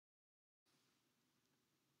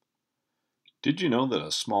Did you know that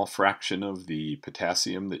a small fraction of the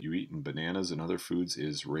potassium that you eat in bananas and other foods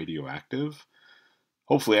is radioactive?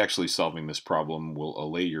 Hopefully, actually solving this problem will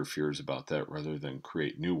allay your fears about that rather than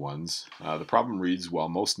create new ones. The problem reads, while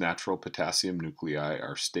most natural potassium nuclei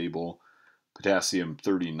are stable, potassium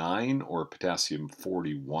 39 or potassium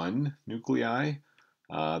 41 nuclei,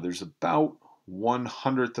 there's about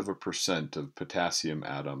 1/100% of potassium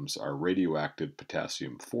atoms are radioactive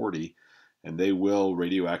potassium 40, and they will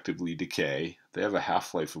radioactively decay. They have a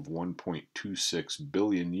half-life of 1.26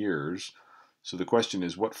 billion years. So the question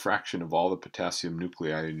is, what fraction of all the potassium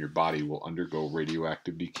nuclei in your body will undergo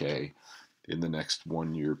radioactive decay in the next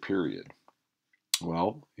 1 year period?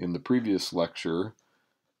 Well, in the previous lecture,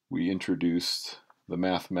 we introduced the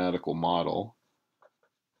mathematical model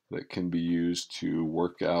that can be used to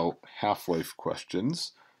work out half-life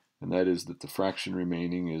questions, and that is that the fraction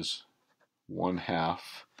remaining is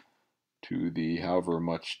 1/2 to the however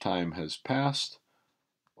much time has passed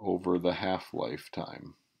over the half-life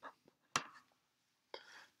time.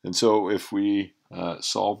 And so if we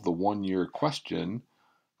solve the 1 year question,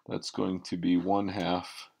 that's going to be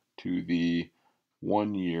 1/2 to the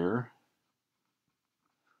 1 year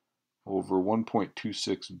over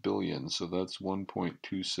 1.26 billion. So that's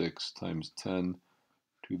 1.26 times 10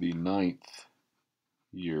 to the 9th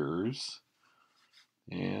years.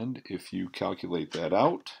 And if you calculate that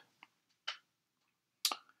out,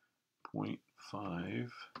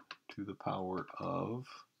 0.5 to the power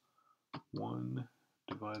of 1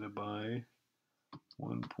 divided by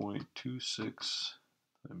 1.26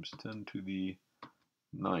 times 10 to the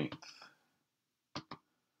 9th,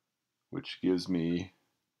 which gives me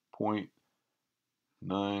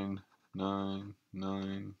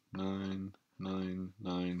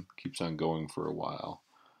 0.99999, keeps on going for a while.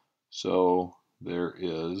 So there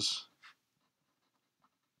is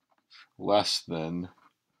less than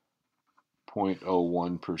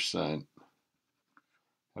 0.01%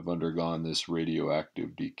 have undergone this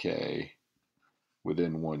radioactive decay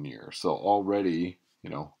within 1 year. So already,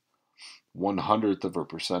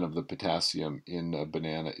 1/100% of the potassium in a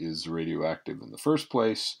banana is radioactive in the first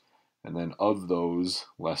place, and then of those,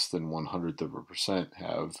 less than 1/100%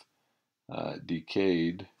 have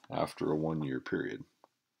decayed after a 1 year period.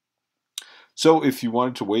 So if you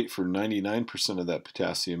wanted to wait for 99% of that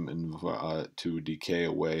potassium to decay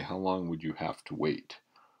away, how long would you have to wait?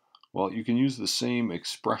 Well, you can use the same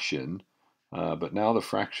expression, but now the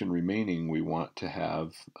fraction remaining we want to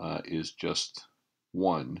have is just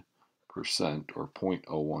 1% or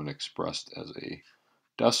 0.01 expressed as a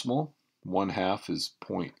decimal. 1/2 is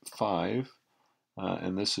 0.5,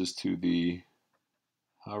 and this is to the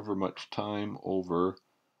however much time over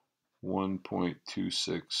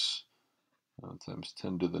 1.26 times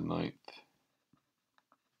 10 to the 9th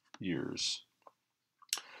years.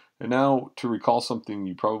 And now, to recall something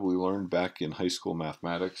you probably learned back in high school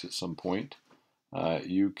mathematics at some point,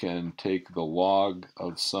 you can take the log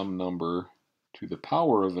of some number to the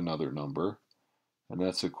power of another number, and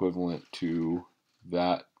that's equivalent to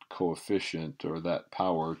that coefficient, or that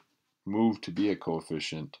power moved to be a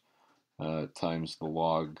coefficient, times the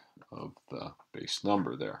log of the base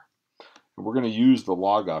number there. And we're going to use the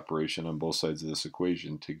log operation on both sides of this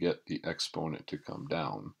equation to get the exponent to come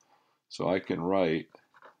down. So I can write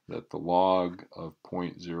that the log of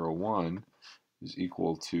 0.01 is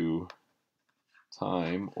equal to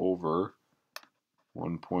time over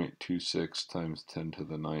 1.26 times 10 to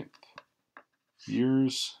the 9th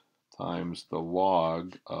years times the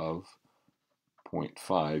log of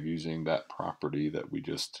 0.5, using that property that we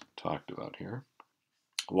just talked about here.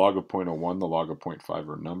 Log of 0.01, the log of 0.5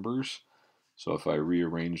 are numbers. So if I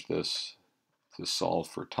rearrange this to solve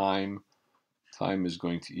for time, time is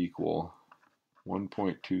going to equal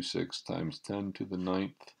 1.26 times 10 to the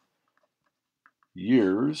 9th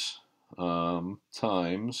years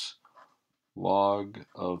times log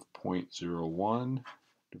of 0.01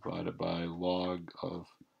 divided by log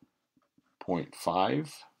of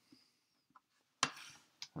 0.5.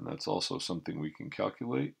 And that's also something we can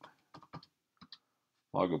calculate.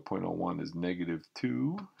 Log of 0.01 is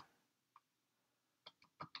 -2.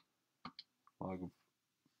 Log of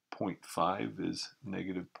 0.5 is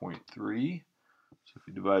 -0.3. So if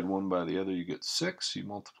you divide one by the other, you get 6. You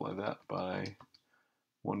multiply that by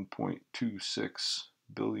 1.26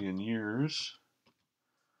 billion years,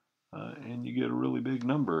 and you get a really big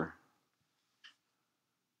number.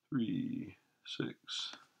 3,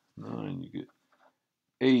 6, 9, you get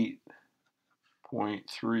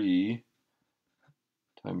 8.3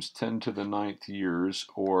 times 10 to the 9th years,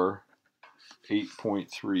 or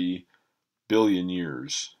 8.3 billion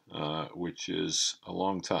years, which is a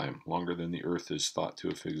long time, longer than the Earth is thought to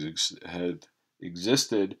have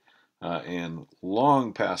existed and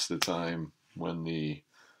long past the time when the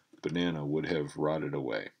banana would have rotted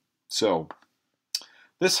away. So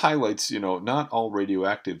this highlights, not all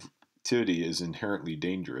radioactivity is inherently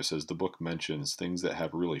dangerous. As the book mentions, things that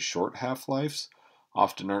have really short half-lives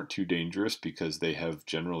often aren't too dangerous because they have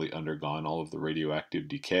generally undergone all of the radioactive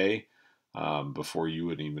decay before you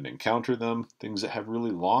would even encounter them. Things that have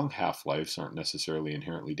really long half-lives aren't necessarily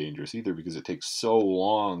inherently dangerous either because it takes so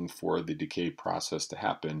long for the decay process to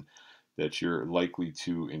happen that you're likely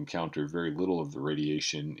to encounter very little of the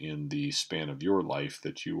radiation in the span of your life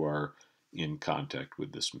that you are in contact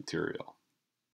with this material.